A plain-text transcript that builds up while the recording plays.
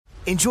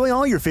Enjoy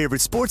all your favorite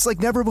sports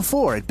like never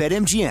before at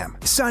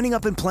BetMGM. Signing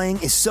up and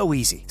playing is so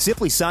easy.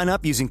 Simply sign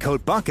up using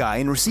code Buckeye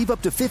and receive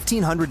up to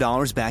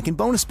 $1,500 back in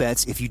bonus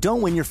bets if you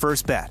don't win your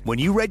first bet. When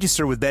you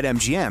register with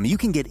BetMGM, you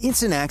can get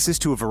instant access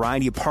to a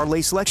variety of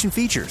parlay selection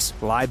features,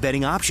 live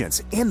betting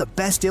options, and the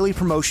best daily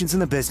promotions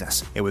in the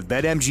business. And with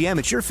BetMGM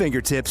at your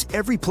fingertips,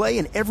 every play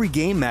and every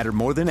game matter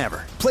more than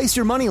ever. Place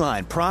your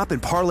moneyline, prop,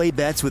 and parlay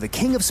bets with the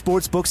king of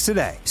sportsbooks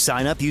today.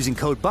 Sign up using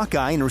code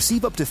Buckeye and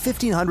receive up to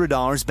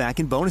 $1,500 back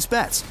in bonus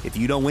bets if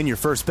you don't win your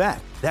first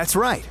bet. That's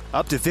right,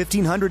 up to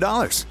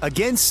 $1,500.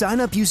 Again, sign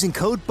up using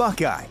code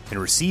Buckeye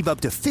and receive up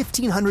to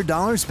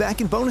 $1,500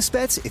 back in bonus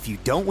bets if you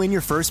don't win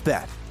your first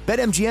bet.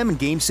 BetMGM and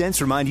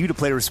GameSense remind you to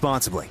play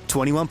responsibly.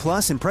 21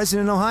 plus and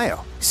present in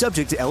Ohio.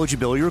 Subject to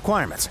eligibility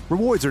requirements.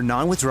 Rewards are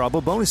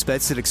non-withdrawable bonus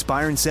bets that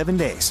expire in 7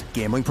 days.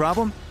 Gambling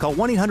problem? Call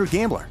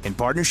 1-800-GAMBLER in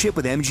partnership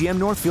with MGM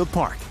Northfield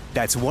Park.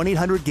 That's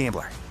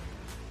 1-800-GAMBLER.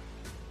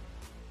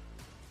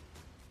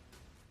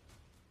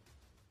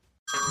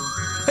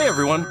 Hey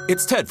everyone,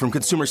 it's Ted from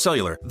Consumer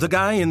Cellular, the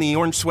guy in the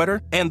orange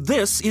sweater, and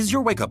this is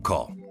your wake-up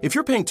call. If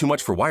you're paying too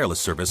much for wireless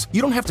service,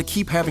 you don't have to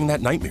keep having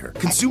that nightmare.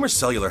 Consumer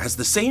Cellular has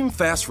the same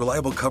fast,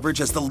 reliable coverage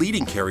as the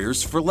leading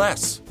carriers for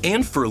less.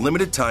 And for a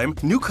limited time,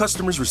 new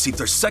customers receive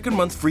their second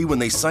month free when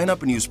they sign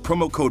up and use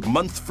promo code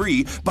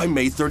MONTHFREE by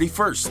May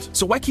 31st.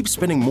 So why keep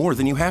spending more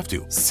than you have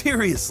to?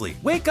 Seriously,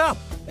 wake up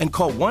and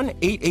call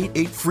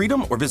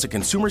 1-888-FREEDOM or visit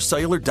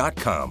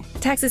consumercellular.com.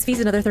 Taxes, fees,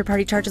 and other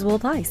third-party charges will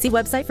apply. See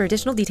website for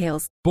additional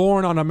details.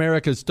 Born on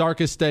America's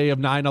darkest day of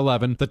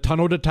 9/11, the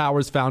Tunnel to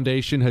Towers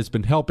Foundation has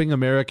been helping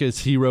America's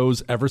heroes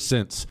ever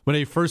since. When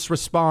a first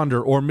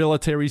responder or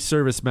military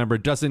service member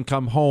doesn't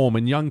come home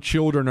and young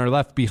children are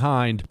left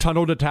behind,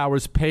 Tunnel to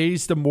Towers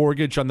pays the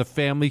mortgage on the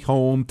family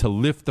home to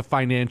lift the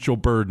financial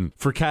burden.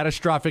 For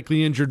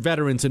catastrophically injured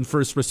veterans and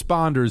first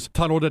responders,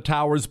 Tunnel to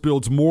Towers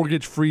builds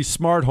mortgage-free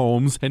smart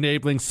homes,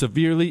 enabling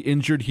severely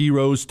injured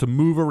heroes to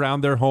move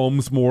around their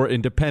homes more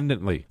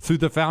independently. Through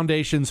the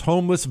foundation's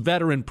Homeless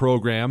Veteran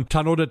Program,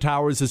 Tunnel to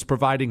Towers is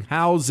providing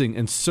housing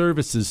and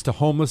services to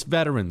homeless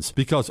veterans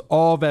because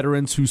all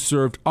veterans who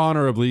served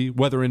honorably,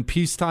 whether in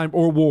peacetime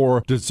or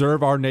war,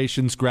 deserve our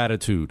nation's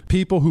gratitude.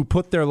 People who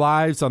put their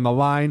lives on the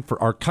line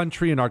for our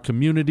country and our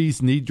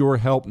communities need your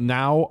help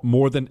now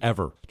more than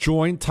ever.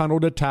 Join Tunnel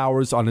to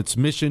Towers on its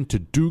mission to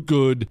do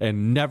good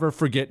and never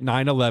forget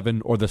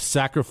 9/11 or the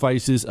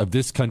sacrifices of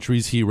this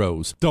country's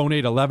heroes.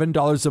 Donate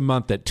 $11 a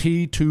month at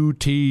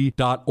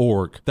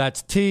T2T.org.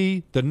 That's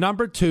T, the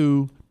number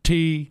 2,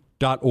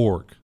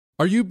 T.org.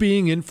 Are you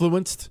being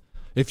influenced?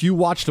 If you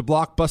watched a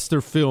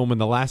blockbuster film in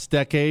the last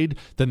decade,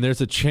 then there's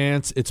a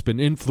chance it's been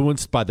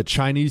influenced by the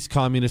Chinese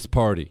Communist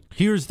Party.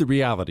 Here's the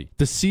reality.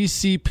 The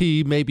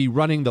CCP may be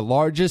running the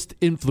largest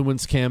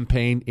influence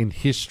campaign in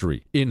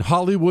history. In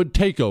Hollywood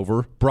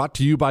Takeover, brought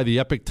to you by the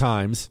Epoch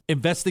Times,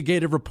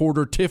 investigative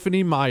reporter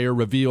Tiffany Meyer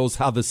reveals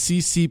how the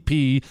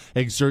CCP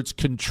exerts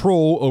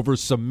control over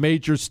some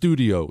major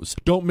studios.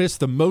 Don't miss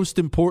the most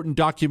important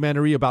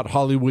documentary about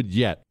Hollywood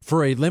yet.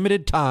 For a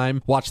limited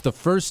time, watch the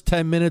first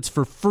 10 minutes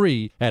for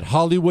free at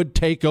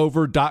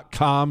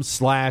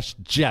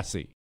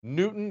HollywoodTakeover.com/Jesse.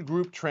 Newton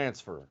Group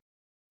Transfer.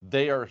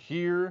 They are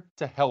here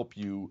to help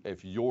you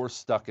if you're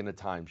stuck in a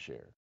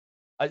timeshare.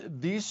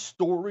 These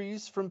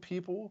stories from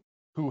people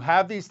who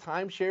have these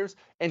timeshares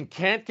and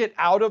can't get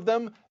out of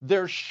them,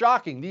 they're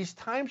shocking. These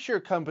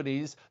timeshare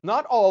companies,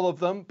 not all of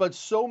them, but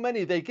so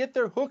many, they get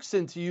their hooks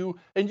into you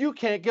and you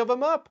can't give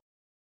them up.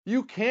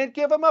 You can't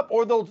give them up.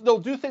 Or they'll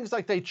do things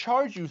like they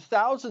charge you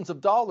thousands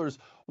of dollars.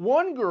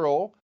 One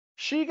girl,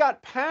 she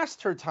got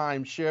past her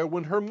timeshare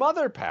when her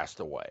mother passed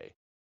away.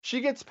 She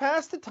gets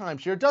past the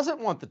timeshare, doesn't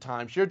want the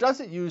timeshare,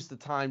 doesn't use the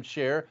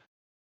timeshare.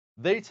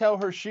 They tell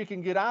her she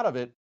can get out of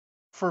it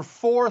for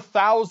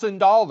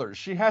 $4,000.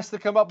 She has to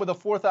come up with a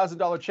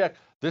 $4,000 check.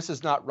 This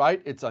is not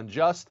right. It's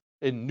unjust.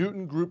 And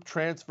Newton Group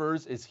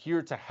Transfers is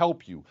here to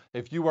help you.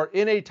 If you are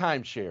in a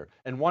timeshare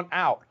and want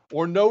out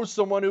or know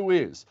someone who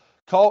is,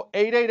 call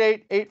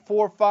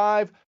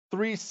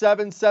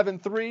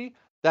 888-845-3773.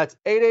 That's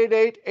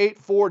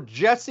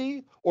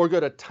 888-84-JESSE, or go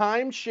to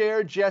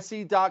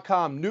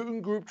timesharejesse.com.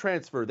 Newton Group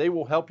Transfer. They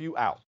will help you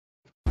out.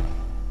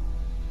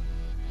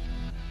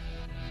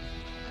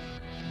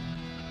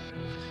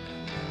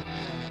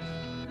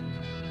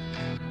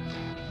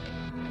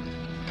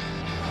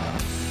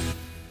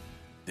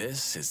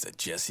 This is the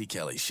Jesse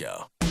Kelly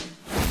Show.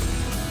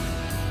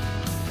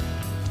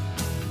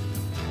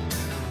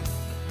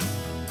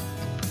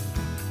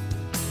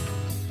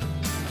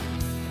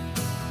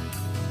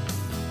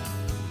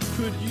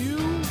 Could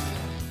you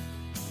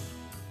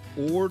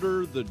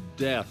order the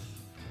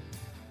death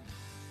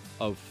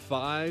of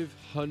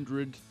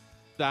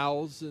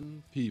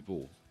 500,000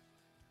 people,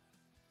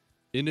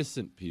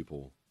 innocent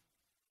people,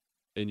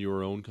 in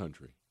your own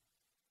country?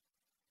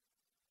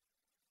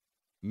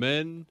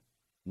 Men,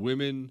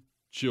 women,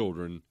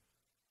 children,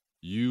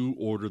 you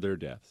order their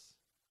deaths.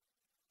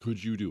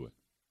 Could you do it?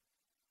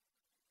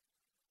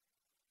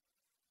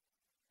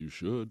 You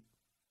should.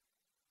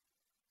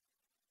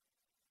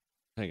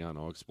 Hang on,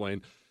 I'll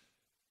explain.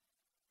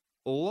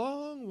 A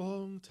long,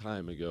 long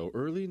time ago,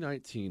 early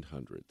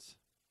 1900s,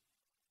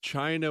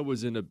 China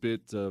was in a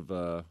bit of,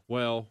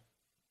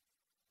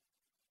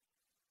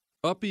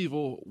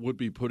 upheaval would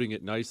be putting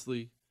it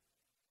nicely.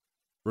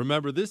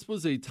 Remember, this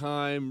was a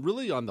time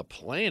really on the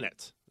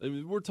planet. I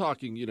mean, we're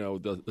talking,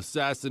 the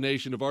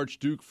assassination of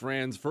Archduke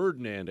Franz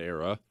Ferdinand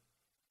era,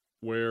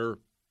 where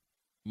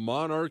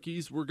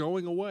monarchies were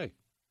going away.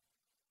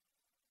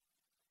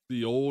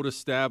 The old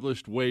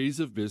established ways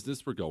of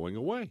business were going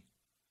away.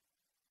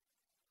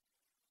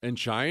 And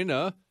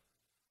China,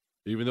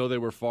 even though they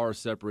were far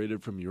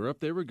separated from Europe,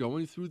 they were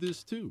going through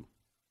this too.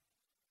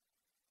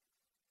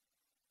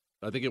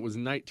 I think it was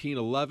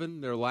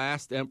 1911, their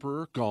last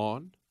emperor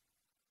gone.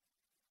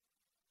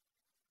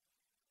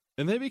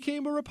 And they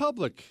became a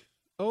republic,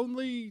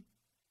 only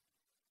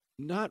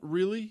not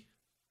really.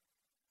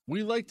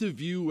 We like to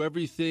view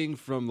everything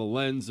from the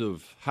lens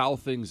of how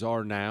things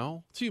are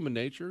now. It's human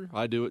nature.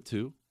 I do it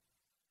too.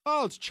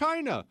 Oh, it's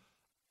China.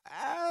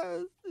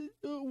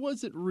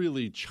 Was it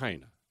really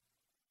China?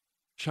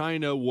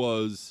 China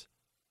was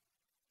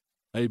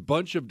a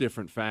bunch of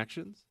different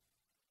factions.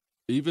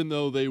 Even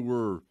though they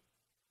were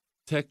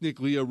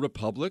technically a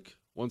republic,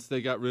 once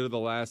they got rid of the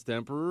last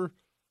emperor,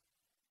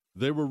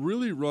 they were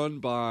really run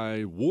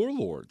by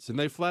warlords, and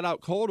they flat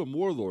out called them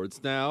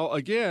warlords. Now,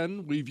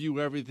 again, we view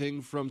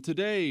everything from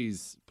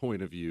today's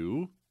point of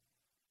view.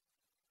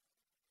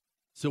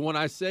 So when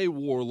I say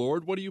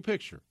warlord, what do you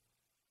picture?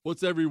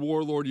 What's every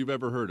warlord you've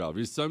ever heard of?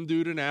 He's some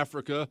dude in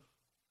Africa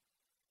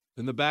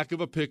in the back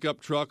of a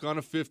pickup truck on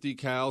a 50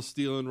 cal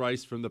stealing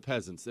rice from the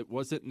peasants. It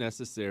wasn't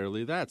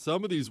necessarily that.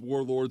 Some of these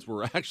warlords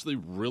were actually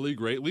really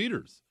great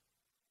leaders.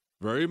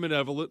 Very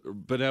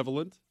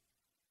benevolent,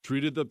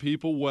 treated the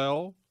people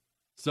well.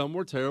 Some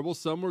were terrible,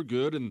 some were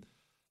good, and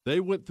they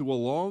went through a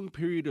long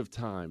period of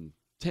time,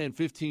 10,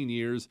 15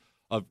 years,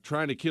 of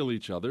trying to kill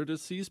each other to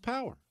seize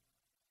power.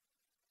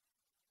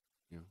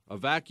 A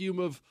vacuum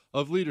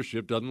of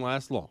leadership doesn't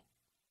last long.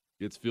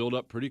 Gets filled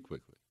up pretty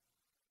quickly.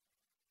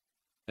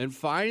 And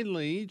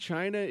finally,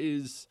 China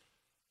is,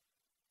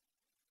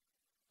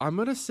 I'm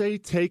going to say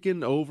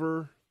taken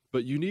over,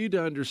 but you need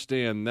to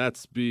understand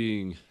that's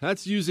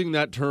using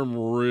that term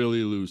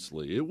really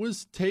loosely. It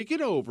was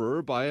taken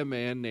over by a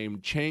man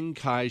named Chiang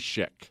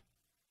Kai-shek.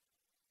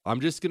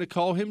 I'm just going to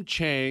call him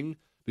Chiang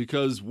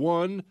because,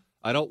 one,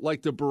 I don't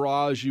like to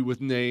barrage you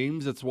with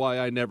names. That's why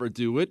I never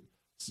do it.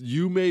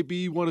 You may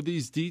be one of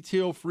these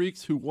detail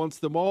freaks who wants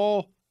them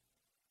all.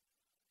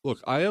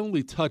 Look, I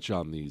only touch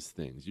on these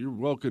things. You're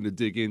welcome to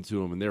dig into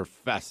them, and they're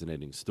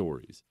fascinating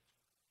stories.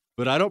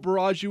 But I don't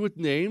barrage you with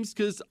names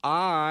because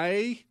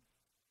I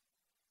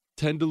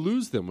tend to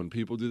lose them when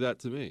people do that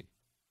to me.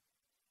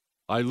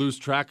 I lose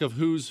track of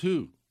who's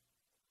who.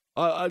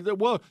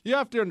 Well, you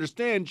have to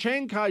understand,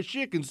 Chiang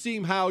Kai-shek and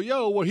Sim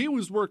Hao-yo, he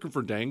was working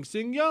for Deng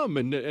Xing-yum,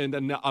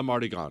 and I'm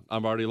already gone.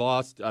 I'm already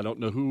lost. I don't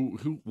know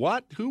who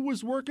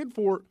was working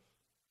for.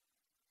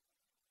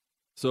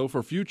 So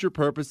for future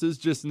purposes,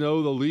 just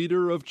know the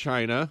leader of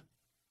China,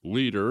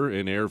 leader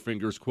in air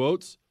fingers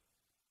quotes,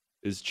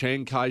 is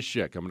Chiang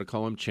Kai-shek. I'm going to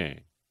call him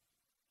Chiang.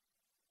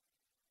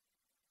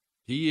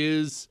 He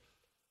is,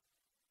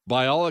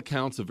 by all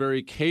accounts, a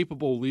very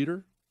capable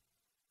leader.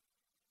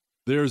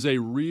 There's a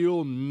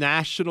real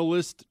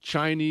nationalist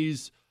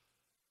Chinese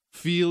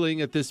feeling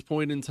at this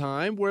point in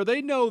time where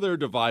they know they're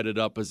divided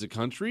up as a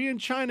country,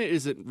 and China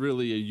isn't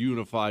really a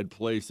unified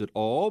place at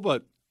all,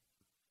 but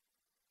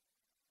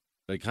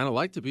they kind of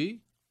like to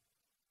be.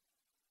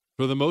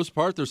 For the most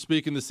part, they're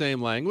speaking the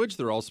same language.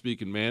 They're all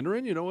speaking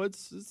Mandarin.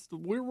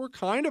 We're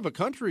kind of a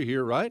country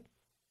here, right?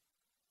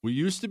 We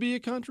used to be a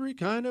country,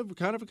 kind of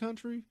a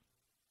country.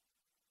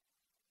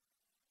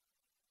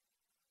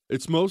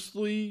 It's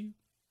mostly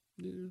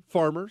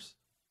farmers,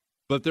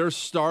 but they're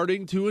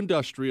starting to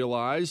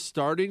industrialize,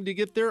 starting to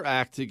get their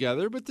act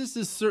together, but this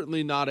is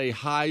certainly not a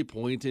high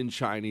point in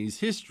Chinese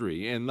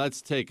history. And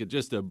let's take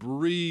just a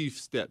brief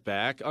step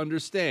back,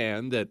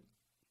 understand that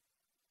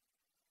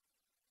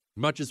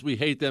much as we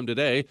hate them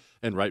today,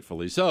 and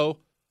rightfully so,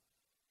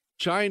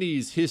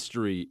 Chinese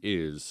history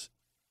is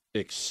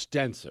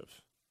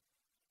extensive.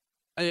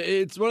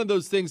 It's one of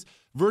those things,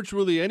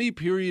 virtually any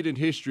period in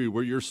history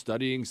where you're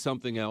studying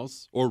something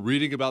else or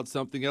reading about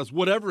something else,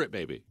 whatever it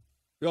may be.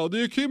 The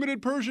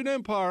Achaemenid Persian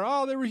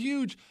Empire, they were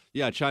huge.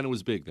 Yeah, China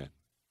was big then.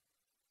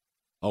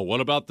 Oh,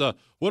 what about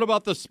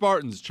the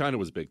Spartans? China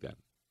was big then.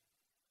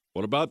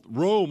 What about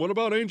Rome? What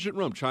about ancient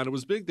Rome? China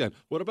was big then.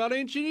 What about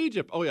ancient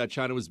Egypt? Oh, yeah,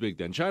 China was big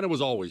then. China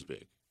was always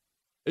big.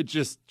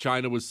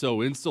 China was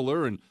so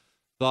insular and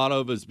thought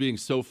of as being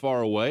so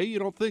far away, you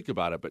don't think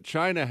about it. But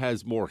China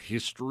has more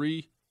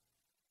history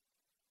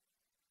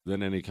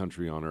than any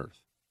country on earth.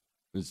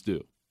 It's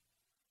due.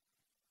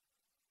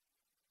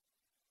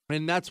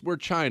 And that's where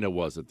China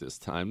was at this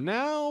time.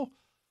 Now,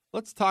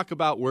 let's talk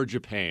about where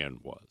Japan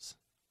was.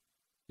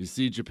 You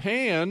see,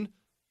 Japan,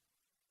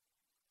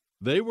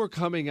 they were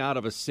coming out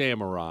of a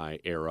samurai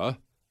era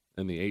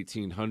in the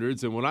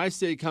 1800s. And when I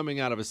say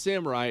coming out of a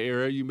samurai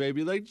era, you may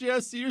be like,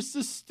 Jesse, you're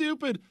so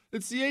stupid.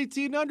 It's the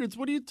 1800s.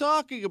 What are you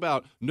talking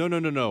about?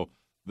 No.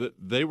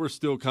 they were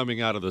still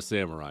coming out of the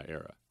samurai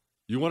era.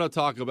 You want to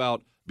talk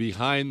about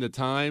behind the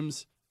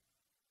times?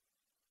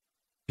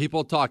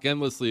 People talk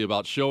endlessly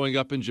about showing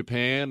up in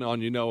Japan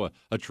on,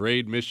 a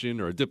trade mission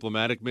or a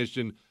diplomatic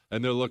mission,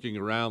 and they're looking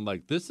around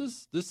like, this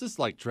is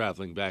like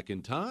traveling back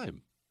in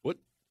time. What?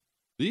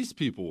 These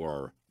people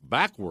are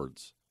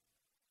backwards.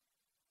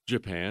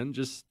 Japan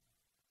just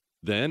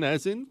then,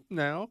 as in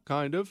now,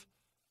 kind of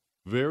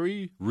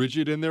very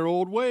rigid in their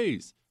old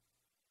ways.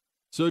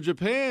 So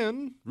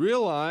Japan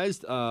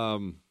realized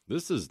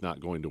this is not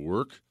going to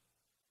work.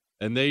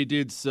 And they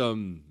did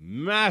some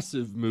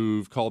massive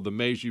move called the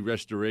Meiji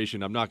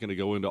Restoration. I'm not going to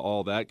go into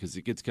all that because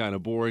it gets kind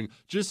of boring.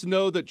 Just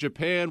know that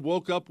Japan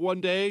woke up one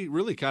day,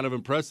 really kind of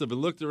impressive,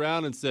 and looked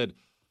around and said,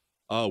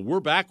 we're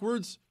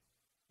backwards,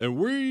 and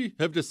we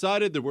have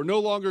decided that we're no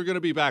longer going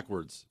to be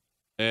backwards.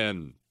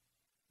 And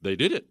they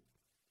did it.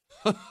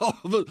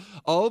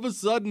 all of a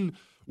sudden,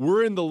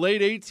 we're in the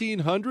late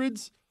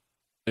 1800s,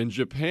 and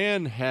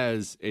Japan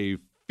has a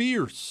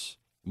fierce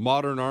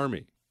modern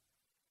army.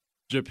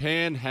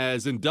 Japan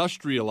has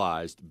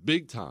industrialized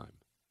big time.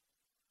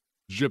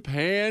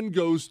 Japan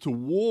goes to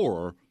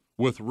war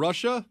with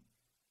Russia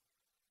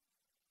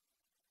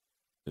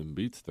and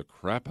beats the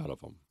crap out of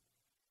them.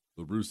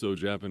 The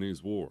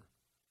Russo-Japanese War.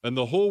 And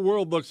the whole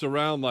world looks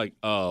around like,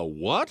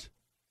 what?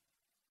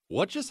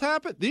 What just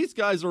happened? These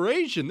guys are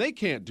Asian. They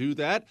can't do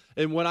that.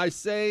 And when I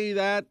say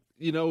that,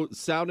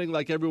 sounding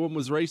like everyone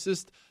was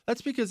racist,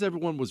 that's because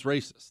everyone was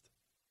racist.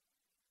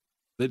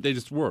 They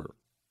just were.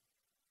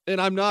 And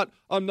I'm not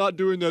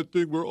doing that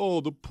thing where,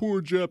 the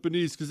poor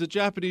Japanese, because the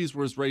Japanese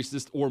were as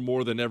racist or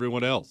more than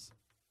everyone else.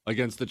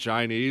 Against the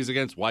Chinese,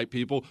 against white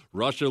people.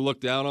 Russia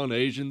looked down on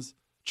Asians.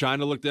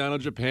 China looked down on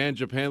Japan.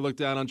 Japan looked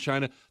down on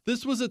China.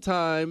 This was a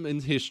time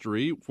in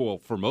history, well,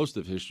 for most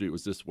of history it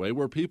was this way,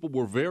 where people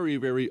were very,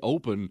 very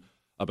open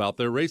about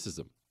their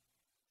racism.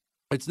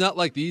 It's not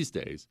like these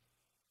days,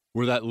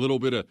 where that little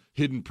bit of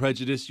hidden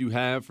prejudice you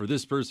have for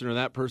this person or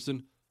that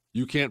person,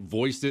 you can't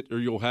voice it or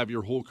you'll have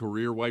your whole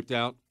career wiped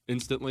out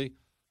instantly.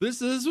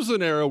 This was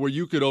an era where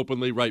you could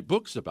openly write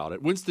books about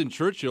it. Winston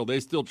Churchill, they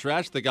still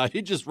trash the guy.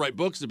 He'd just write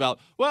books about,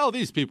 well,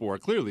 these people are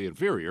clearly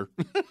inferior.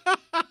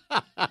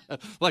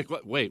 Like,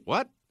 wait,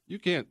 what? You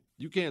can't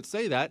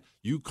say that.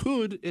 You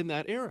could in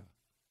that era.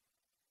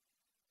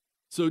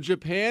 So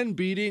Japan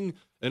beating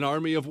an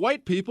army of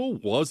white people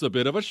was a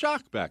bit of a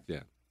shock back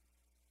then.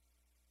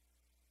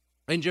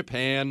 And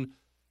Japan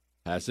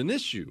has an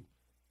issue.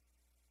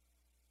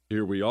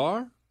 Here we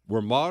are.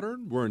 We're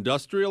modern. We're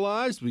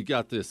industrialized. We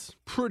got this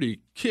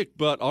pretty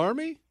kick-butt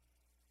army.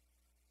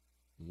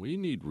 We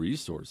need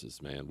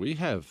resources, man. We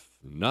have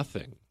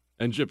nothing.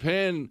 And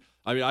Japan,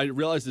 I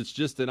realize it's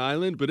just an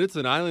island, but it's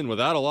an island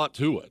without a lot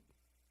to it.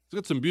 It's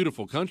got some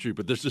beautiful country,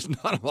 but there's just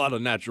not a lot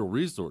of natural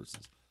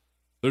resources.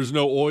 There's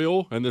no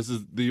oil, and this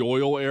is the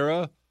oil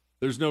era.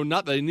 There's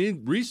they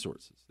need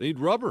resources. They need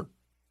rubber.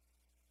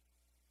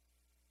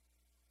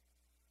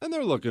 And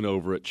they're looking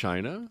over at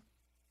China.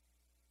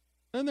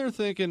 And they're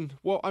thinking,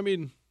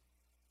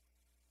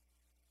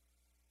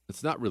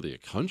 it's not really a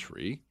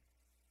country.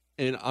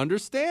 And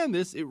understand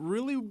this, it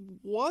really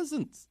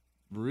wasn't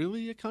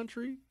really a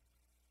country.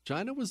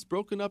 China was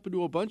broken up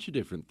into a bunch of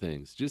different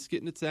things, just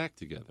getting its act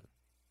together.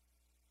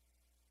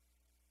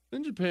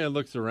 Then Japan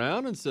looks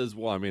around and says,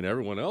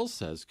 everyone else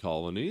has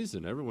colonies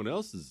and everyone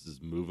else is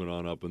moving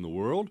on up in the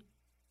world.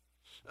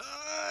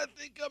 I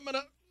think I'm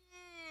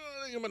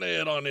gonna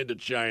head on into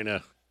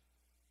China.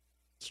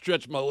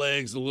 Stretch my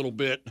legs a little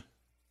bit.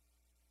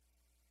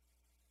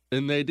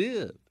 And they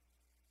did.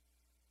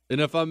 And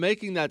if I'm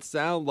making that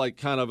sound like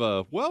kind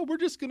of we're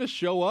just going to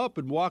show up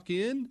and walk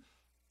in,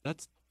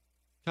 that's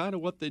kind of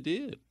what they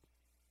did.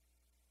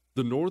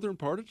 The northern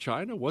part of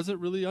China wasn't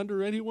really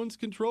under anyone's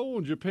control,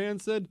 and Japan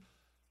said,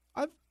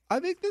 I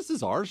think this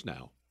is ours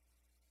now.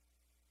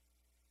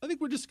 I think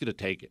we're just going to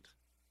take it.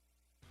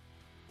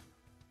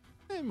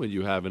 And when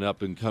you have an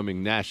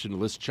up-and-coming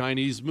nationalist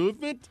Chinese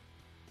movement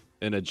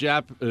and a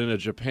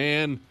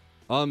Japan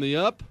on the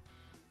up,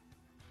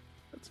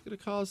 it's going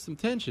to cause some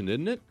tension,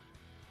 isn't it?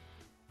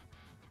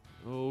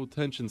 Oh,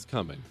 tension's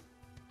coming.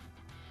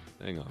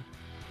 Hang on.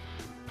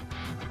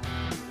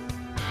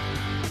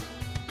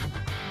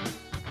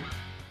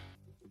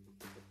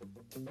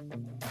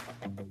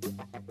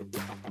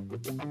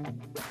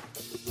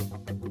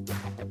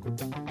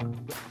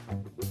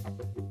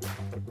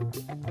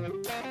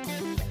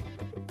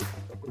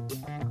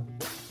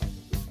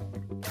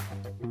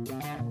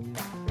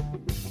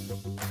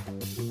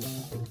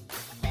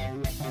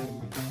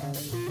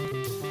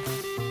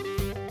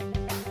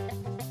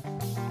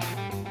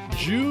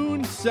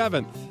 June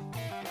 7th,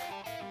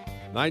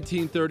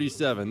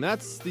 1937.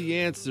 That's the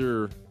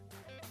answer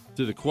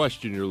to the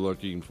question you're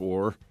looking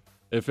for.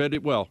 If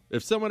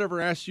someone ever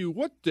asks you,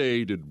 what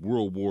day did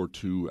World War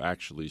II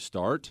actually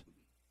start?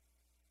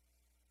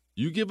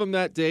 You give them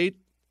that date,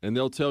 and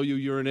they'll tell you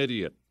you're an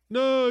idiot.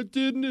 No, it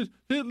didn't.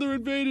 Hitler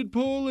invaded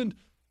Poland.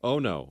 Oh,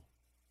 no.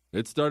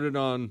 It started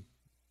on,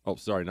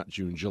 not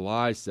June,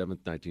 July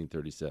 7th,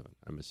 1937.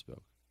 I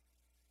misspoke.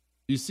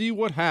 You see,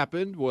 what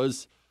happened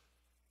was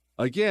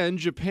again,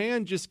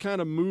 Japan just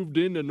kind of moved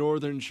into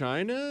northern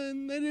China,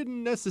 and they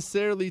didn't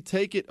necessarily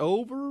take it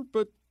over,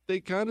 but they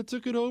kind of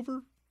took it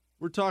over.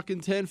 We're talking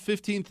 10,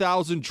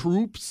 15,000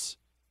 troops.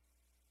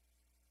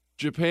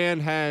 Japan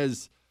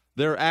has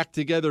their act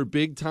together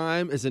big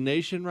time as a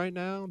nation right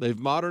now. They've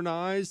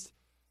modernized.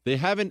 They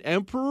have an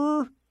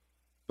emperor,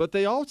 but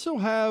they also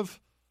have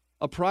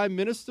a prime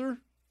minister.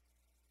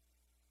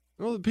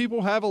 You know, the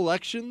people have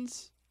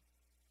elections.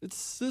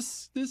 It's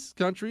this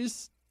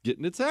country's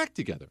getting its act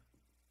together.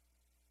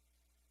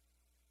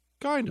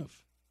 Kind of.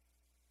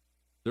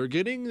 They're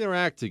getting their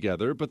act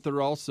together, but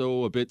they're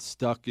also a bit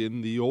stuck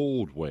in the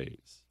old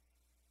ways.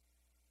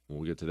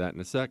 We'll get to that in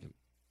a second.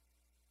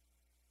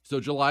 So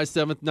July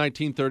 7th,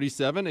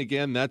 1937,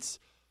 again, that's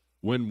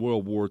when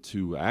World War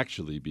II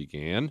actually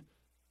began.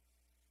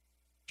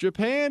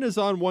 Japan is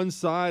on one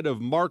side of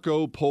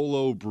Marco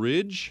Polo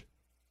Bridge.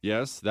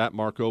 Yes, that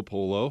Marco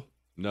Polo.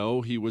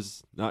 No, he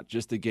was not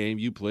just a game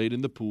you played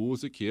in the pool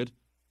as a kid.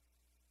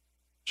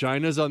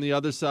 China's on the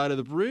other side of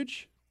the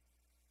bridge.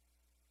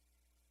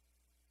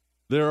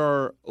 There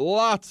are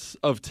lots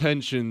of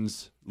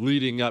tensions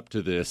leading up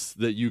to this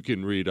that you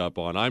can read up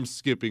on. I'm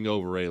skipping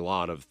over a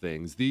lot of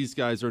things. These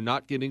guys are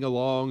not getting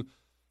along.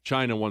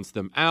 China wants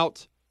them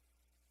out,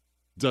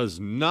 does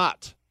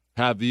not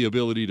have the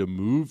ability to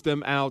move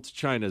them out.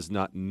 China's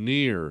not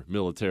near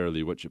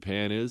militarily what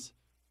Japan is.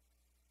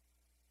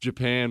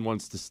 Japan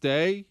wants to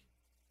stay.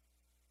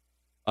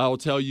 I'll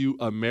tell you,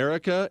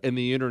 America and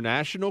the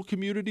international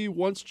community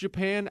wants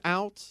Japan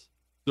out.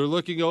 They're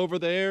looking over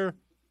there.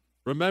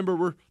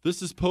 Remember,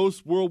 this is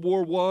post-World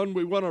War I.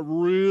 We want to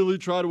really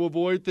try to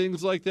avoid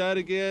things like that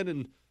again.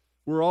 And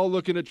we're all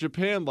looking at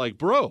Japan like,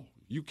 bro,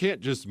 you can't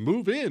just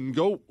move in,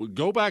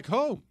 go back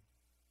home.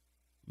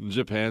 And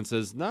Japan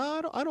says,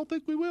 no, I don't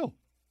think we will.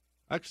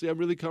 Actually, I'm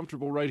really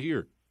comfortable right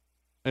here.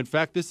 In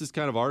fact, this is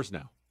kind of ours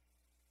now.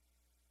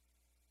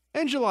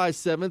 And July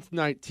 7th,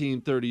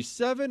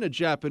 1937, a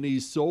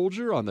Japanese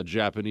soldier on the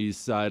Japanese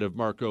side of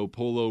Marco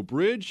Polo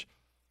Bridge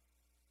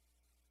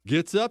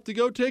gets up to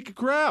go take a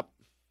crap.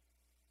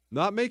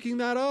 Not making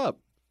that up.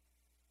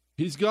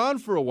 He's gone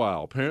for a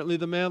while. Apparently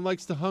the man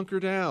likes to hunker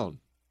down.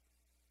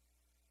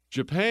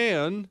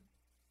 Japan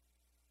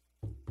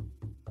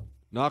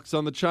knocks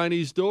on the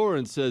Chinese door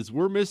and says,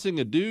 we're missing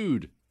a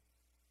dude.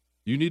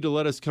 You need to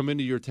let us come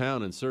into your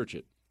town and search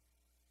it.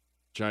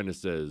 China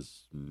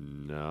says,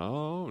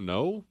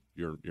 no,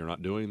 you're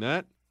not doing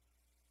that.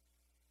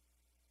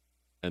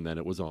 And then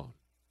it was on.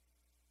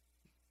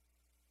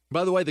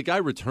 By the way, the guy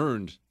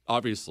returned,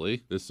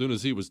 obviously, as soon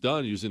as he was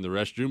done using the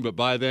restroom. But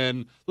by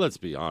then, let's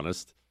be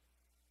honest,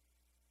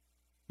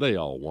 they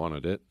all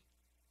wanted it.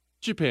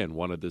 Japan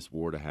wanted this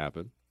war to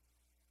happen.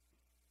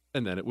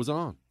 And then it was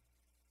on.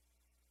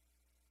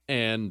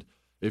 And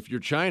if you're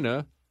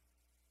China,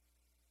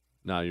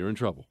 now you're in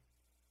trouble.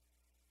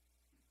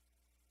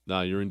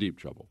 Now you're in deep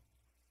trouble.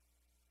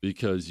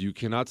 Because you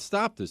cannot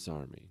stop this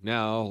army.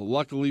 Now,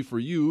 luckily for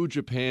you,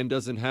 Japan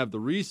doesn't have the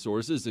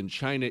resources, and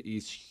China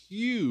is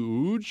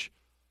huge.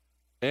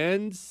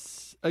 And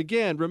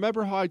again,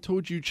 remember how I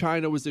told you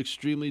China was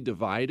extremely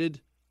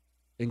divided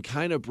and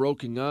kind of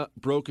broken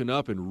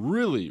up and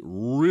really,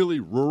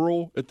 really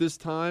rural at this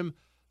time?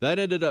 That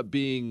ended up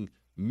being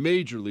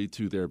majorly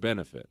to their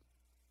benefit.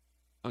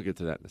 I'll get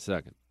to that in a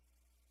second.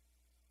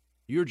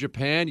 You're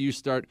Japan, you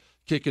start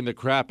kicking the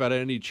crap out of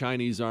any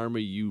Chinese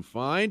army you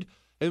find.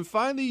 And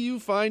finally, you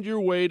find your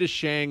way to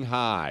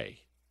Shanghai.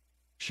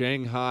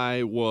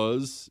 Shanghai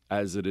was,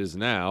 as it is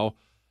now,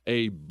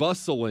 a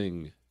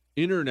bustling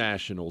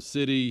international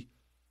city.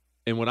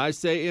 And when I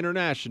say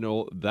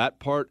international, that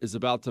part is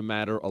about to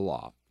matter a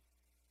lot.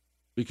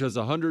 Because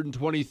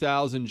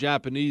 120,000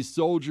 Japanese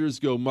soldiers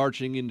go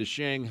marching into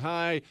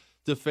Shanghai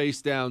to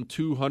face down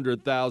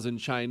 200,000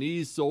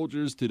 Chinese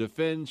soldiers to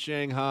defend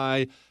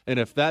Shanghai. And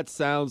if that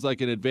sounds like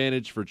an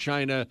advantage for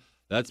China,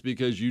 that's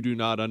because you do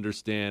not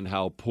understand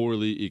how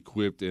poorly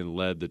equipped and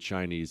led the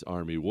Chinese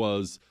army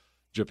was.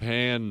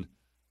 Japan,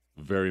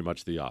 very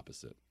much the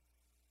opposite.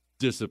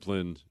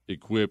 Disciplined,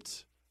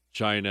 equipped.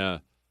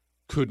 China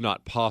could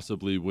not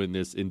possibly win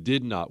this and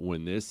did not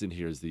win this, and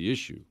here's the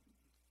issue.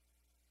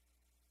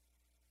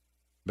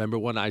 Remember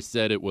when I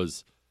said it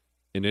was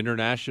an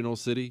international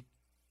city?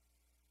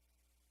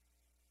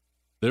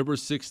 There were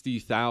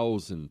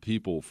 60,000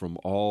 people from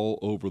all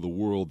over the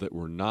world that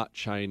were not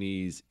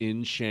Chinese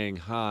in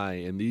Shanghai,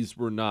 and these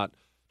were not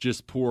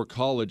just poor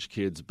college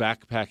kids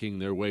backpacking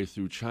their way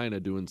through China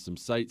doing some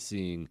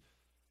sightseeing.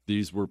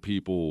 These were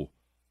people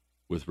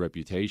with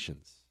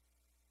reputations.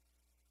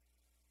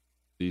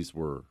 These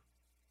were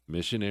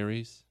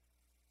missionaries.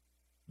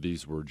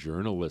 These were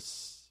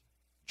journalists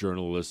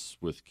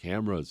with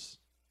cameras,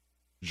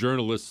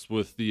 journalists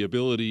with the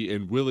ability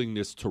and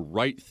willingness to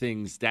write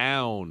things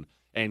down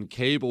and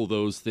cable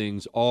those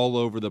things all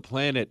over the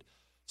planet.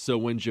 So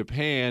when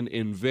Japan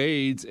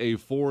invades a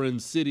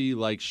foreign city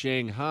like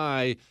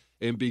Shanghai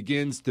and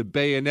begins to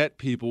bayonet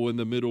people in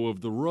the middle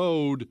of the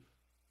road,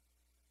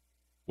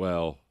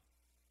 well,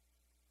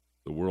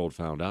 the world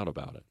found out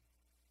about it.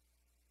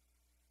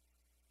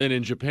 And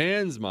in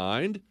Japan's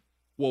mind,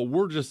 well,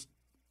 we're just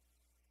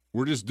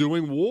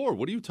doing war.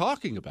 What are you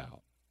talking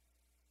about?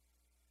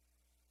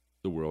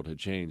 The world had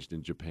changed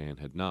and Japan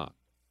had not.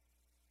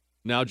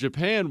 Now,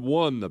 Japan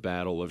won the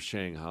Battle of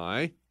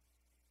Shanghai.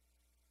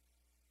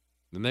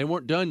 And they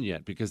weren't done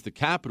yet because the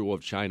capital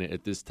of China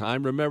at this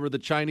time, remember the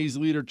Chinese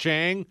leader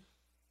Chiang?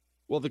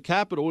 Well, the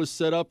capital is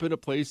set up in a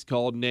place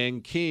called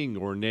Nanking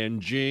or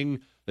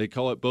Nanjing. They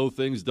call it both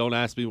things. Don't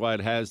ask me why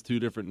it has two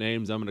different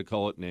names. I'm going to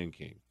call it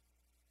Nanking.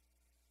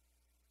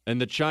 And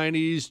the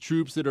Chinese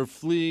troops that are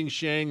fleeing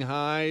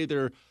Shanghai,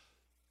 they're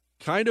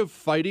kind of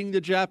fighting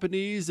the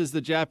Japanese as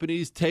the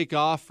Japanese take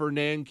off for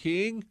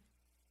Nanking.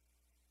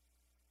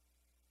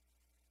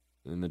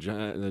 And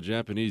the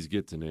Japanese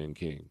get to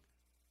Nanking.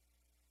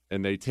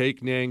 And they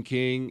take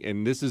Nanking,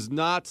 and this is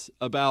not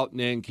about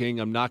Nanking.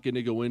 I'm not going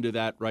to go into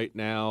that right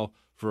now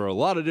for a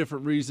lot of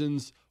different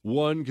reasons.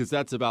 One, because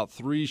that's about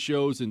 3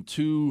 shows, and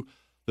 2,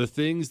 the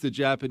things the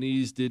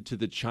Japanese did to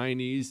the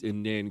Chinese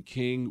in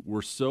Nanking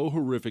were so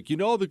horrific. You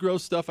know all the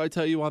gross stuff I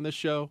tell you on this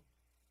show?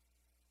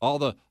 All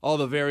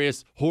the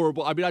various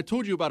horrible. I mean, I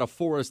told you about a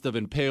forest of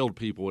impaled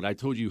people, and I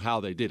told you how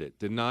they did it,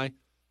 didn't I?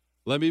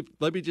 Let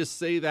me just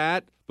say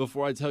that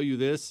before I tell you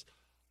this.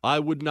 I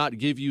would not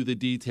give you the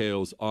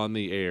details on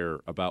the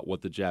air about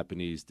what the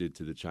Japanese did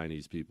to the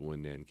Chinese people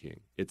in Nanking.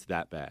 It's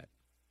that bad.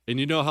 And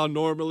you know how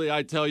normally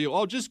I tell you,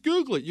 oh, just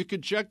Google it. You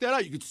can check that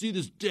out. You can see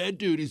this dead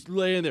dude. He's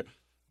laying there.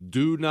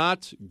 Do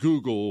not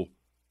Google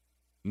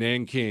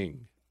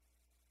Nanking,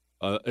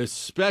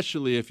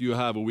 especially if you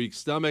have a weak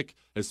stomach,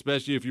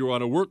 especially if you're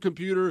on a work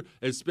computer,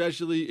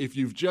 especially if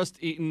you've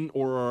just eaten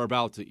or are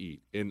about to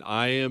eat. And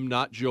I am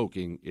not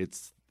joking.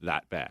 It's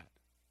that bad.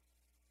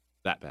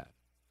 That bad.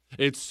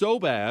 It's so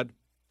bad,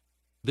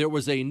 there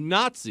was a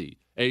Nazi,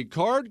 a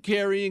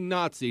card-carrying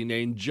Nazi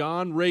named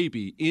John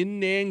Raby in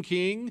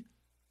Nanking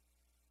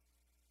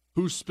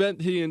who spent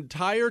the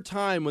entire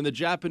time when the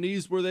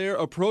Japanese were there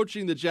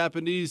approaching the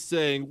Japanese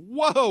saying,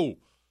 whoa,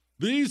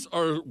 these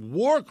are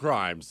war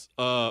crimes.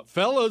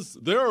 Fellas,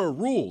 there are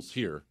rules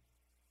here.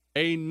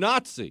 A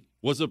Nazi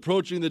was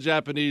approaching the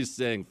Japanese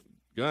saying,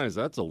 guys,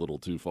 that's a little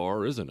too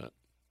far, isn't it?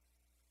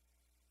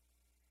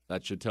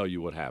 That should tell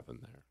you what happened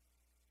there.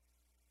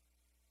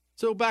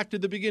 So back to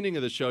the beginning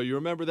of the show, you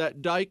remember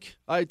that dike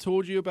I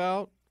told you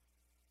about?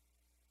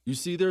 You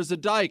see, there's a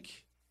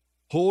dike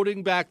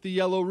holding back the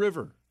Yellow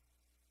River.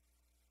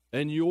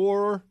 And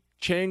you're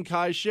Chiang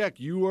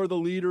Kai-shek. You are the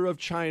leader of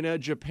China.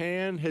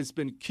 Japan has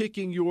been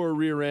kicking your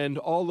rear end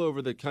all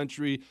over the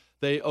country.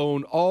 They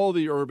own all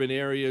the urban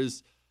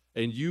areas.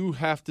 And you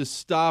have to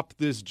stop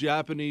this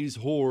Japanese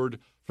horde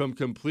from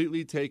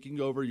completely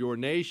taking over your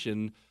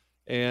nation.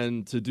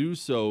 And to do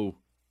so,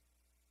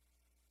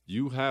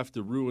 you have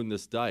to ruin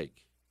this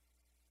dike.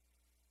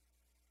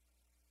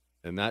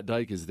 And that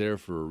dike is there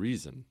for a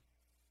reason.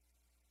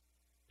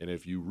 And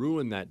if you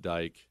ruin that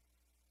dike,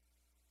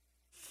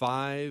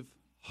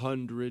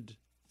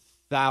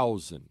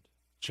 500,000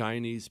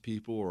 Chinese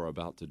people are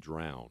about to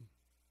drown.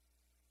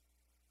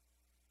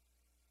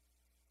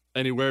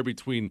 Anywhere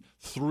between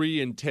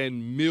 3 and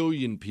 10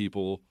 million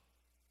people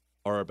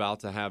are about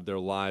to have their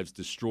lives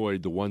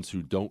destroyed, the ones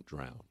who don't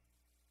drown.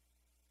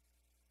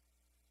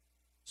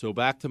 So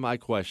back to my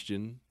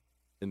question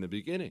in the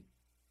beginning.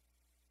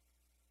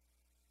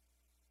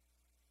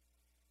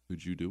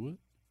 Could you do it?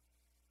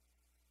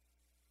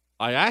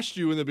 I asked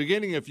you in the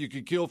beginning if you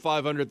could kill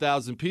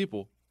 500,000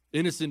 people,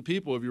 innocent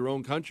people of your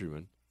own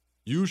countrymen.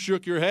 You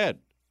shook your head.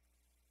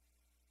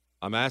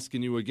 I'm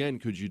asking you again,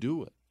 could you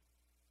do it?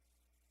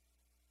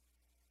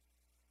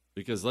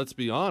 Because let's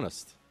be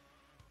honest,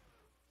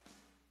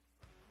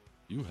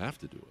 you have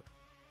to do it.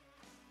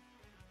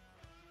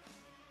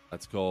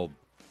 That's called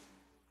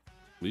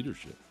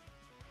leadership.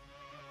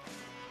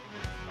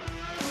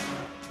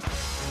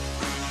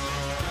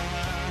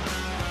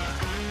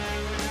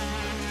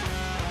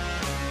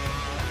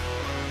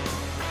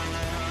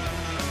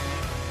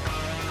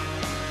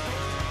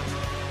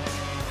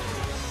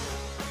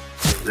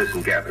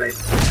 Listen carefully.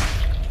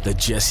 The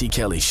Jesse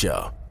Kelly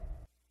Show.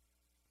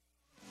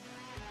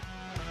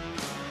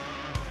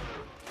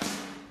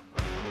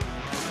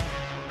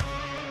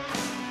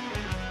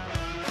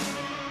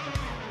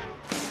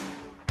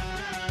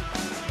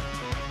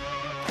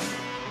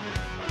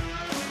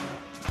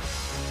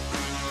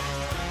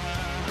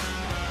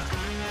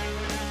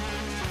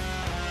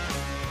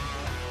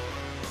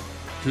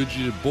 Could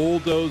you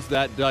bulldoze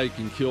that dike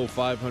and kill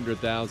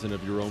 500,000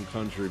 of your own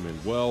countrymen?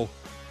 Well,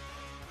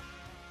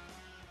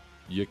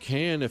 you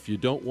can if you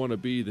don't want to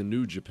be the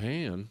new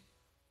Japan.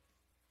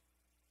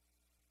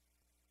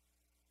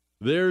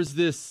 There's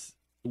this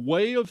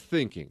way of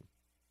thinking.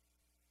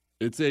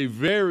 It's a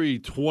very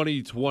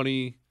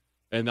 2020,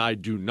 and I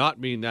do not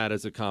mean that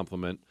as a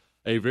compliment,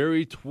 a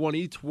very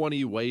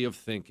 2020 way of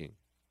thinking.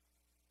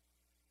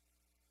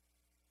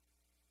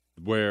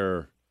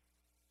 Where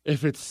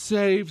if it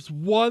saves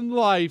one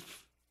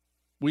life,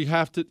 we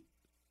have to...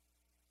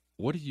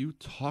 What are you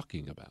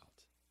talking about?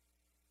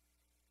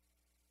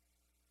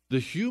 The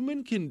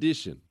human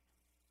condition,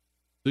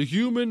 the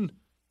human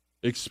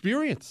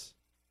experience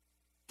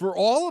for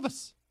all of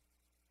us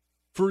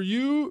For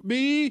you,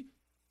 me,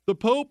 the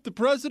Pope, the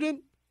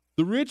President,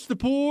 the rich, the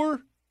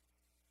poor.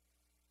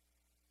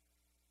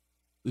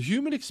 The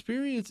human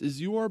experience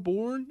is you are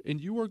born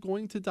and you are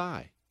going to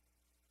die.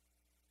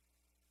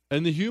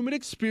 And the human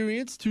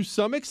experience, to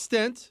some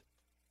extent,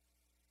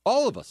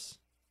 all of us,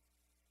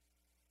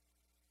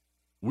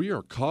 we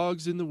are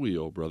cogs in the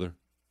wheel, brother.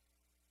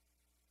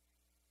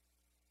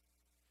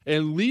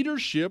 And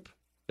leadership,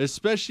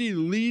 especially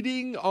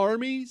leading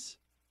armies,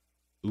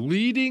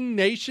 leading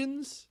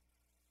nations,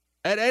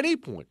 at any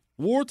point,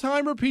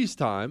 wartime or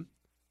peacetime,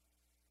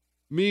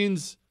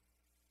 means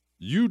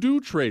you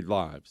do trade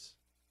lives.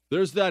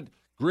 There's that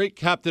great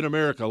Captain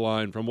America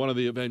line from one of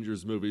the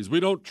Avengers movies. We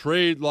don't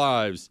trade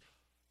lives.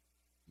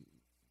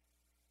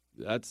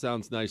 That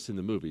sounds nice in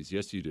the movies.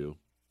 Yes, you do.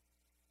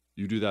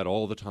 You do that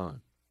all the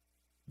time.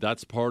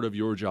 That's part of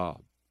your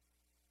job.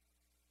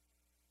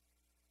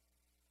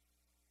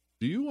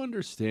 Do you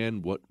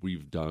understand what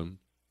we've done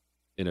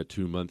in a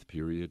 2-month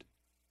period?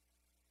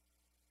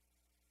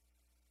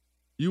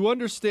 You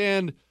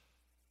understand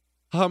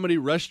how many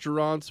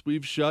restaurants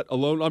we've shut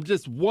alone?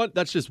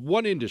 That's just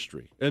one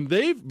industry. And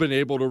they've been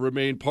able to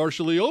remain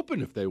partially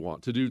open if they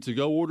want to do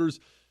to-go orders.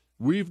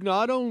 We've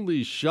not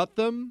only shut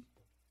them,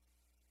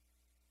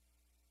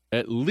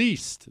 at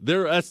least,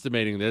 they're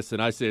estimating this,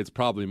 and I say it's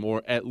probably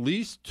more, at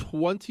least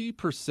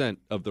 20%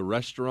 of the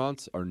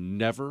restaurants are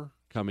never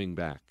coming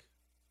back.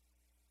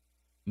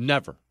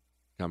 Never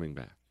coming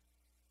back.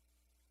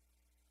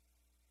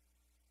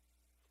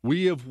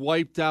 We have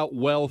wiped out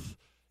wealth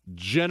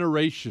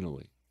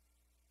generationally.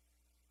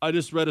 I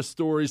just read a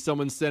story.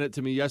 Someone sent it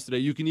to me yesterday.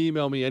 You can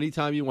email me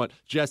anytime you want.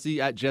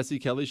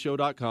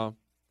 Jesse@jessekellyshow.com.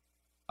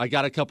 I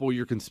got a couple of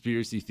your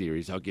conspiracy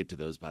theories. I'll get to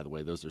those, by the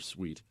way. Those are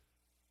sweet.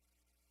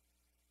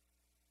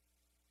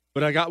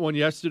 But I got one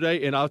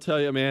yesterday, and I'll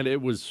tell you, man,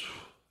 it was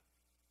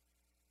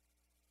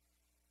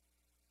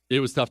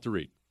tough to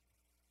read.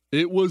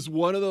 It was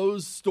one of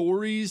those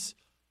stories,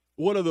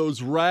 one of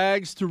those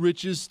rags to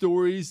riches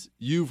stories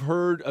you've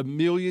heard a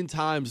million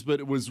times, but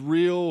it was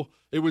real.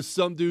 It was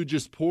some dude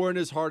just pouring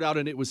his heart out,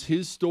 and it was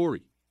his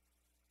story.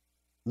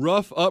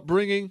 Rough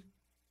upbringing,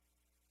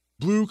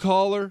 blue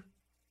collar,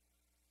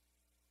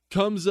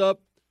 comes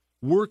up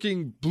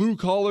working blue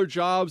collar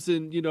jobs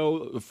and,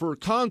 for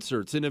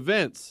concerts and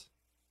events.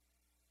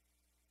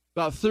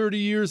 About 30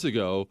 years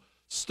ago,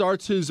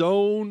 starts his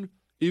own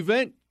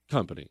event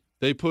company.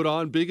 They put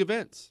on big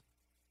events.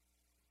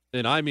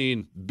 And I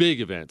mean big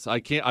events. I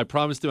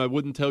promised him I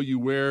wouldn't tell you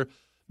where.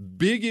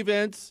 Big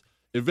events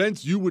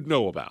you would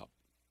know about.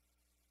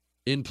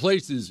 In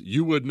places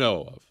you would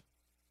know of.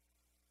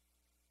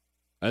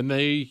 And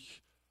they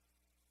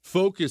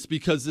focus,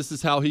 because this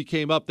is how he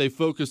came up, they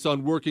focus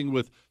on working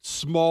with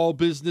small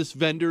business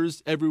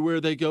vendors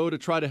everywhere they go to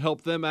try to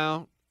help them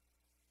out.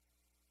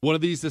 One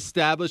of these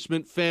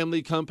establishment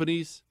family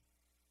companies,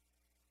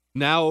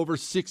 now over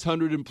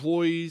 600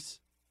 employees.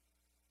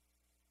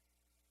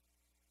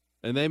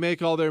 And they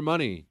make all their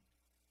money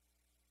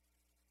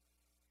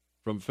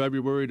from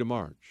February to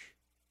March.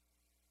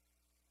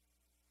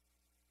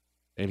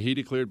 And he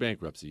declared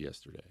bankruptcy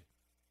yesterday.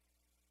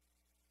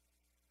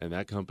 And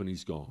that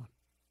company's gone.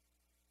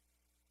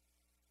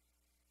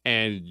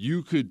 And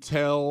you could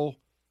tell,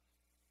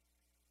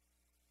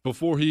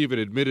 before he even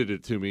admitted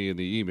it to me in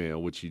the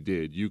email, which he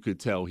did, you could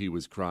tell he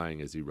was crying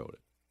as he wrote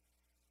it.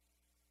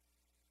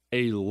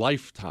 A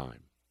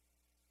lifetime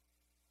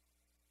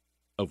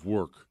of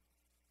work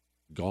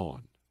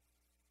gone.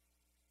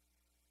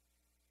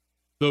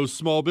 Those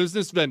small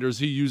business vendors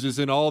he uses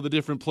in all the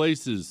different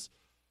places,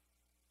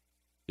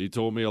 he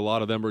told me a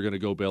lot of them are going to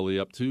go belly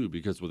up too,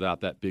 because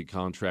without that big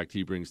contract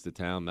he brings to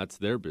town, that's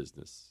their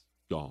business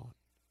gone.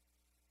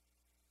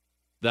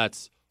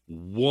 That's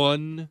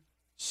one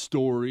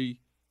story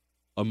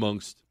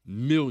amongst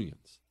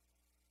millions.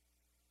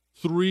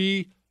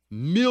 3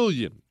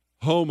 million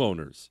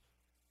homeowners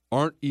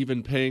aren't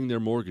even paying their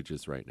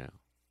mortgages right now.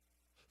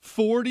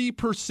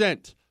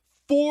 40%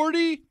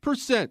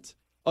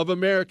 of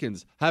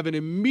Americans have an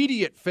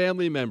immediate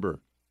family member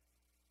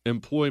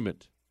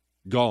employment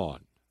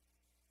gone.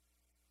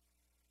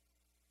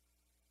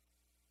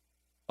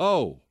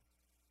 Oh,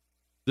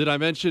 did I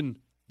mention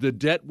the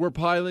debt we're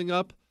piling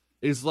up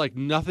is like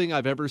nothing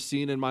I've ever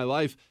seen in my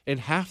life, and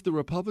half the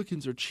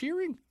Republicans are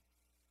cheering.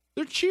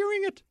 They're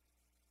cheering it.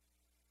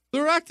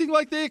 They're acting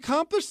like they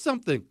accomplished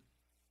something.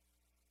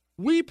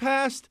 We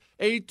passed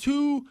a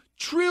 $2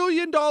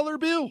 trillion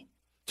bill.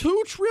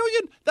 $2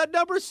 trillion? That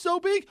number is so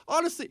big.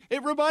 Honestly,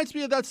 it reminds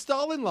me of that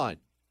Stalin line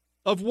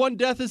of one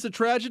death is a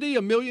tragedy,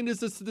 a million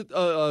is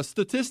a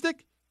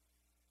statistic.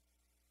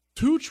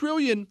 $2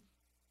 trillion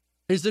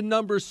is a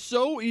number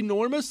so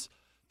enormous,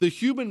 the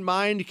human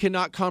mind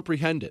cannot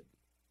comprehend it.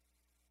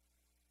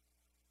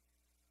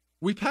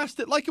 We passed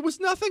it like it was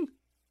nothing.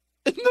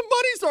 And the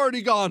money's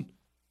already gone.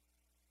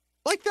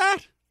 Like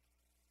that.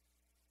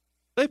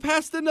 They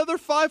passed another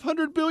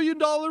 $500 billion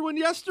one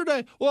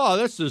yesterday. Wow,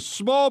 that's a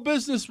small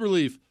business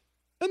relief.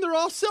 And they're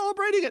all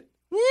celebrating it.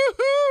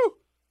 Woohoo!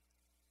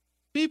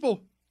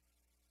 People,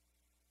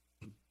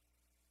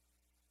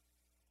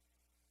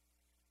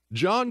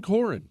 John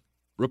Cornyn,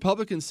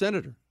 Republican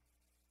senator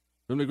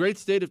from the great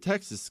state of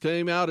Texas,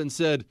 came out and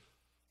said,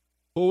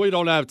 well, we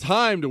don't have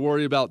time to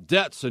worry about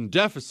debts and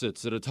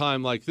deficits at a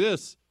time like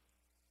this.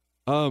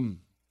 Are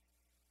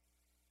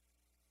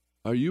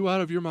you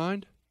out of your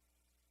mind?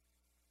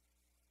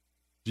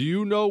 Do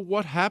you know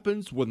what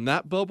happens when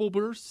that bubble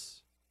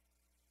bursts?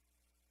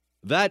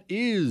 That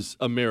is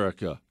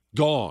America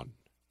gone.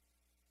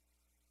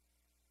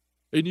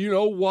 And you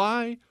know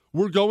why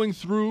we're going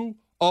through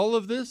all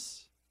of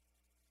this?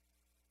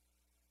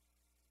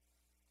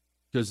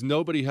 Because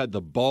nobody had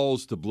the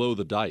balls to blow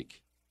the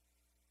dike.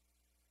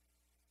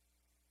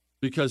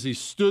 Because he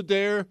stood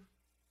there,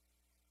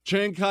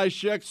 Chiang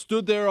Kai-shek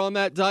stood there on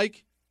that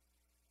dike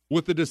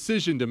with a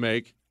decision to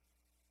make.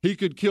 He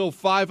could kill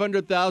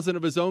 500,000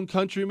 of his own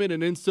countrymen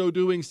and in so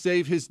doing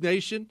save his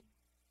nation.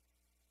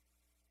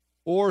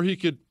 Or he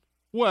could,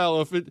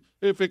 well,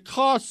 if it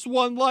costs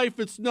one life,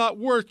 it's not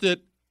worth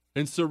it,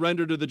 and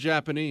surrender to the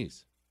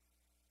Japanese.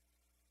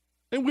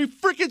 And we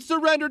freaking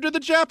surrendered to the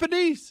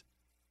Japanese.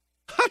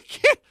 I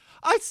can't,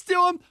 I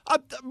still am,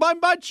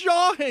 my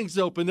jaw hangs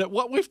open at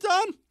what we've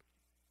done.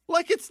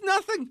 Like it's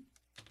nothing.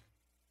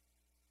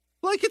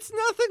 Like it's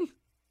nothing.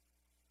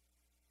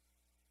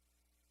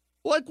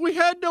 Like we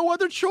had no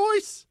other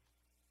choice.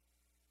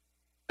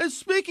 And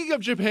speaking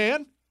of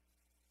Japan,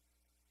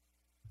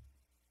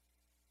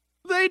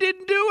 they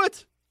didn't do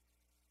it.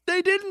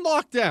 They didn't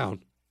lock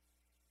down.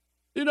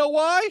 You know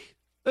why?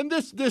 And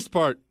this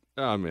part,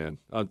 oh man,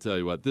 I'll tell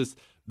you what,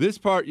 this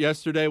part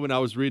yesterday when I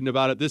was reading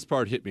about it, this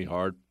part hit me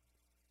hard.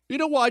 You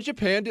know why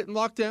Japan didn't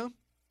lock down?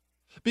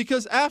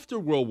 Because after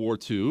World War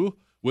II,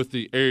 with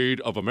the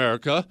aid of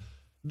America,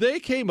 they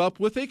came up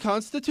with a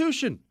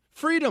constitution,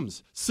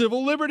 freedoms,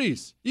 civil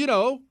liberties, you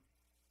know,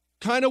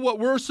 kind of what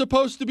we're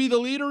supposed to be the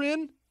leader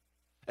in.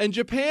 And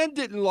Japan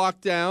didn't lock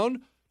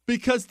down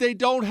because they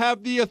don't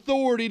have the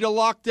authority to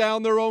lock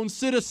down their own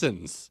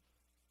citizens.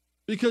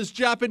 Because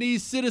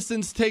Japanese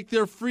citizens take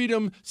their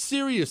freedom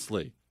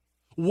seriously.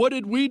 What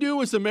did we do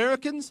as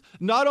Americans?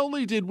 Not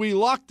only did we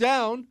lock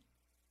down,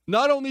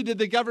 not only did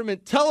the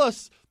government tell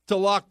us to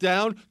lock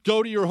down,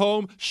 go to your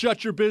home,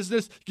 shut your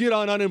business, get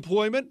on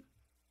unemployment,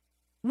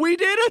 we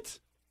did it.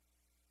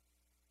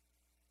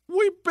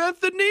 We bent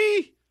the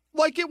knee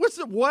like it was,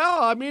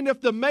 well, I mean,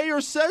 if the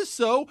mayor says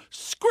so,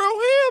 screw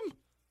him.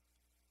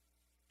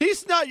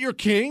 He's not your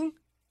king.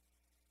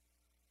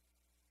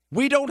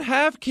 We don't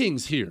have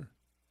kings here.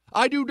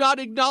 I do not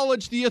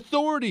acknowledge the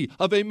authority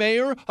of a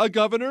mayor, a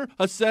governor,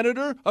 a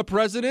senator, a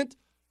president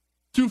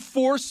to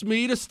force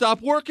me to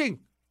stop working.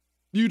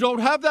 You don't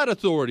have that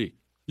authority.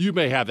 You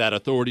may have that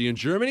authority in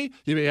Germany.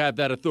 You may have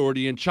that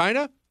authority in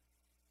China.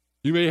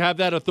 You may have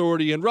that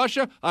authority in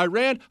Russia,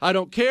 Iran. I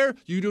don't care.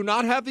 You do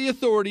not have the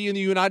authority in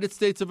the United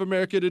States of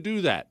America to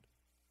do that.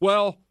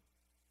 Well,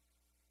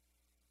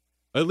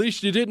 at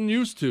least you didn't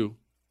used to.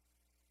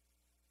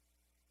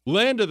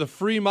 Land of the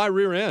free, my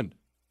rear end.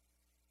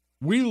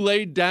 We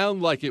laid down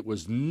like it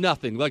was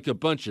nothing, like a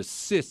bunch of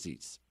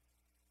sissies.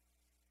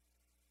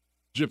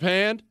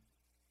 Japan,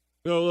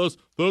 you know,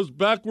 those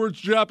backwards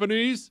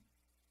Japanese,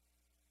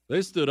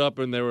 they stood up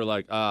and they were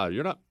like,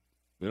 you're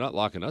not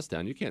locking us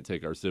down. You can't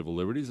take our civil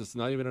liberties. It's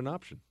not even an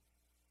option.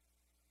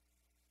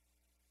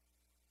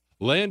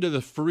 Land of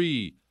the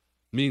free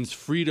means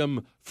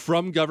freedom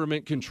from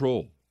government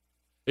control.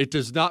 It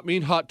does not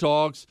mean hot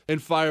dogs and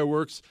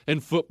fireworks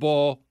and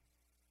football.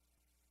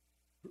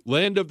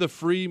 Land of the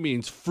free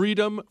means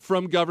freedom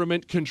from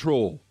government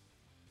control.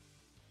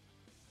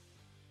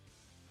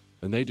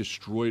 And they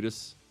destroyed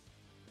us,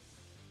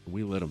 and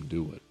we let them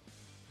do it.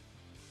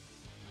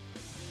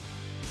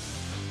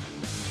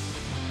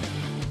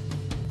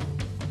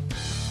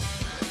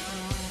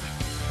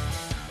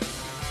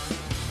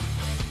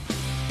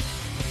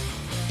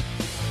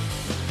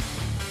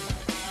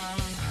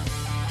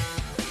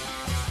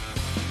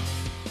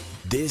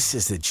 This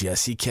is the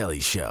Jesse Kelly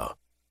Show.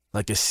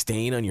 Like a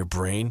stain on your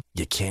brain,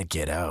 you can't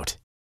get out.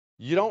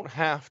 You don't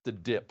have to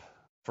dip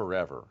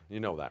forever. You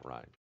know that,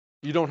 right?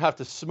 You don't have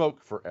to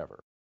smoke forever.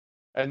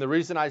 And the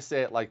reason I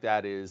say it like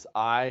that is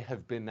I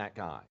have been that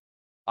guy.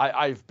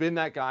 I've been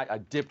that guy. I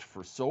dipped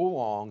for so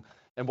long.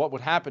 And what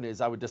would happen is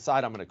I would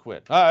decide I'm going to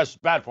quit. It's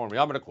bad for me.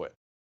 I'm going to quit.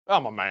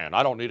 I'm a man.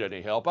 I don't need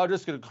any help. I'm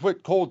just going to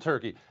quit cold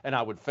turkey. And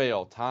I would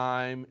fail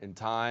time and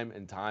time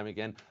and time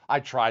again.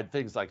 I tried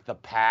things like the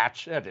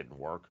patch. That didn't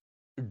work.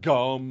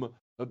 Gum,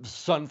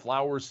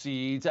 sunflower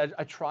seeds. I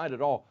tried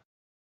it all.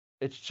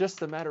 It's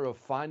just a matter of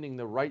finding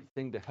the right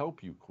thing to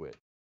help you quit.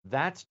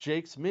 That's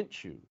Jake's Mint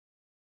Chew.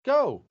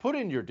 Go, put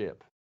in your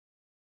dip.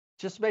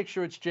 Just make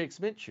sure it's Jake's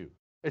Mint Chew.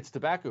 It's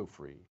tobacco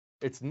free.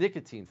 It's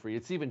nicotine free.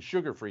 It's even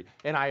sugar free.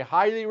 And I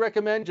highly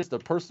recommend, just a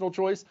personal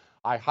choice,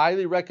 I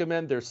highly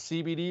recommend their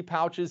CBD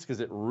pouches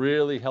because it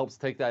really helps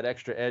take that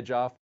extra edge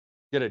off.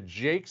 Get a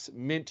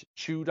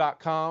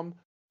jakesmintchew.com.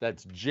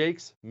 That's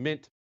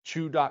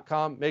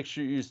jakesmintchew.com. Make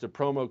sure you use the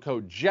promo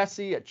code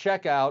Jesse at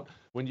checkout.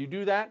 When you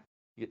do that,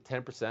 you get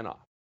 10%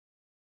 off.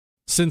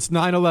 Since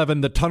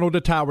 9/11, the Tunnel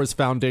to Towers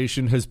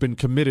Foundation has been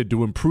committed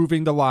to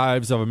improving the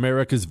lives of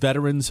America's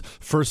veterans,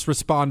 first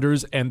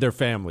responders, and their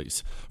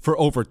families. For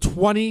over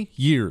 20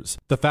 years,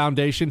 the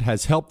foundation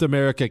has helped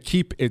America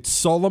keep its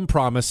solemn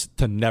promise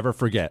to never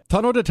forget.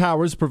 Tunnel to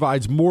Towers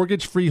provides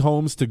mortgage-free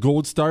homes to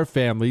Gold Star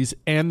families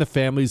and the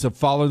families of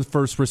fallen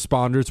first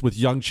responders with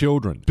young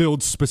children,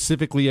 builds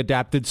specifically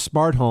adapted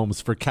smart homes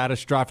for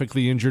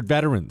catastrophically injured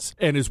veterans,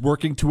 and is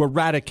working to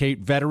eradicate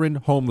veteran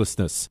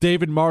homelessness.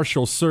 David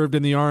Marshall served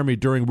in the Army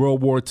during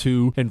World War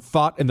II and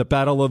fought in the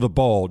Battle of the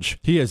Bulge.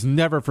 He has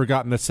never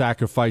forgotten the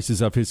sacrifices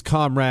of his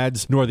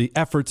comrades nor the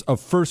efforts of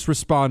first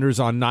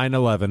responders on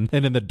 9/11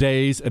 and in the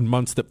days and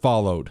months that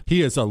followed.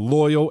 He is a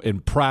loyal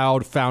and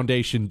proud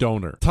foundation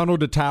donor. Tunnel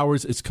to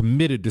Towers is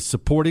committed to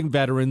supporting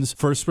veterans,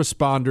 first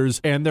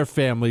responders, and their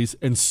families,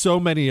 and so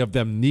many of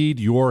them need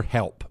your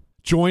help.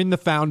 Join the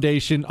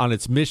foundation on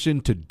its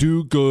mission to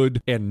do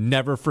good and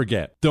never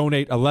forget.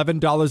 Donate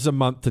 $11 a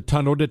month to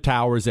Tunnel to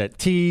Towers at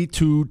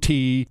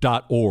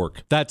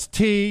T2T.org. That's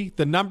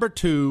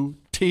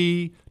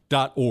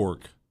T2T.org.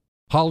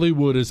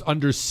 Hollywood is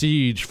under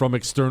siege from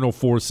external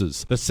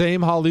forces. The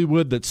same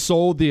Hollywood that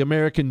sold the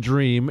American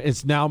dream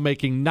is now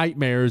making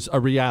nightmares a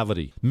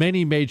reality.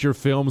 Many major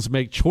films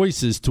make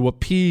choices to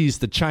appease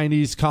the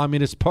Chinese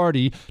Communist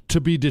Party to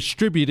be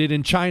distributed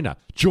in China.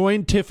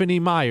 Join Tiffany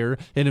Meyer,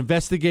 an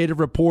investigative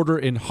reporter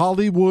in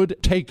Hollywood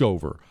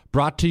Takeover,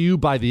 brought to you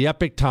by the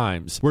Epic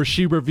Times, where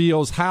she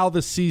reveals how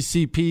the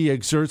CCP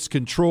exerts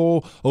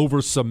control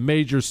over some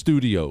major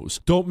studios.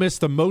 Don't miss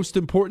the most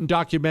important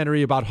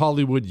documentary about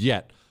Hollywood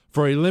yet.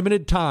 For a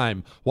limited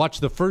time, watch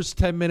the first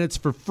 10 minutes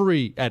for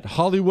free at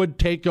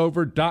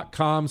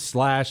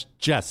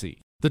hollywoodtakeover.com/Jesse.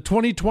 The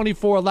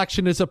 2024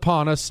 election is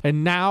upon us,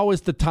 and now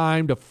is the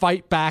time to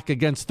fight back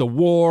against the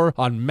war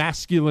on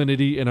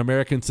masculinity in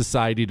American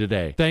society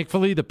today.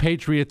 Thankfully, the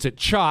patriots at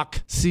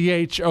CHOQ,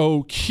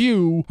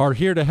 CHOQ, are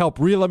here to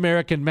help real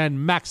American men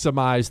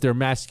maximize their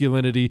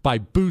masculinity by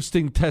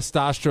boosting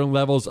testosterone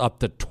levels up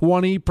to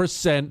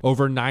 20%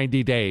 over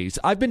 90 days.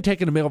 I've been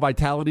taking a male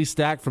vitality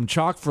stack from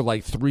CHOQ for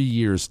like 3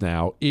 years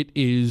now. It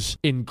is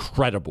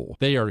incredible.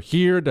 They are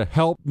here to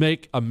help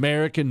make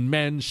American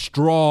men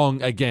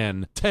strong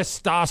again.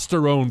 Testosterone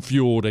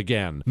fueled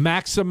again.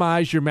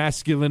 Maximize your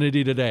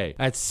masculinity today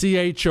at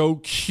CHOQ.com.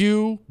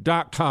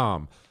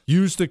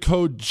 Use the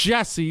code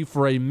Jesse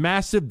for a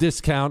massive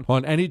discount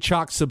on any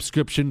CHOQ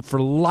subscription for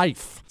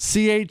life.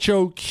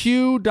 CHOQ.com,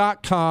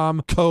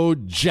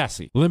 code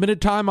Jesse.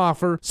 Limited time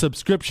offer.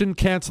 Subscription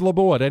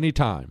cancelable at any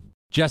time.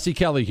 Jesse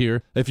Kelly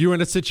here. If you're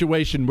in a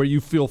situation where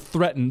you feel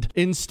threatened,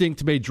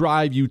 instinct may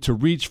drive you to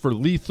reach for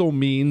lethal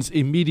means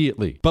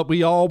immediately. But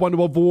we all want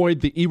to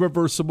avoid the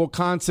irreversible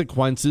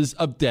consequences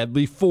of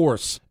deadly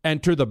force.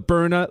 Enter the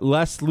Byrna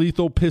Less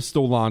Lethal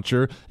Pistol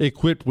Launcher,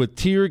 equipped with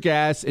tear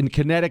gas and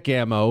kinetic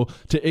ammo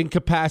to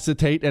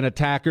incapacitate an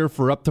attacker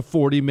for up to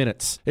 40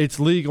 minutes. It's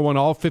legal in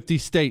all 50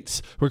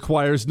 states,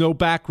 requires no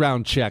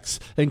background checks,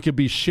 and can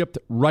be shipped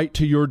right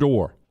to your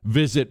door.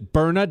 Visit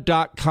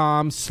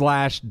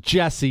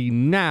Byrna.com/Jesse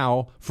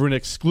now for an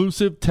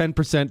exclusive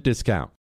 10% discount.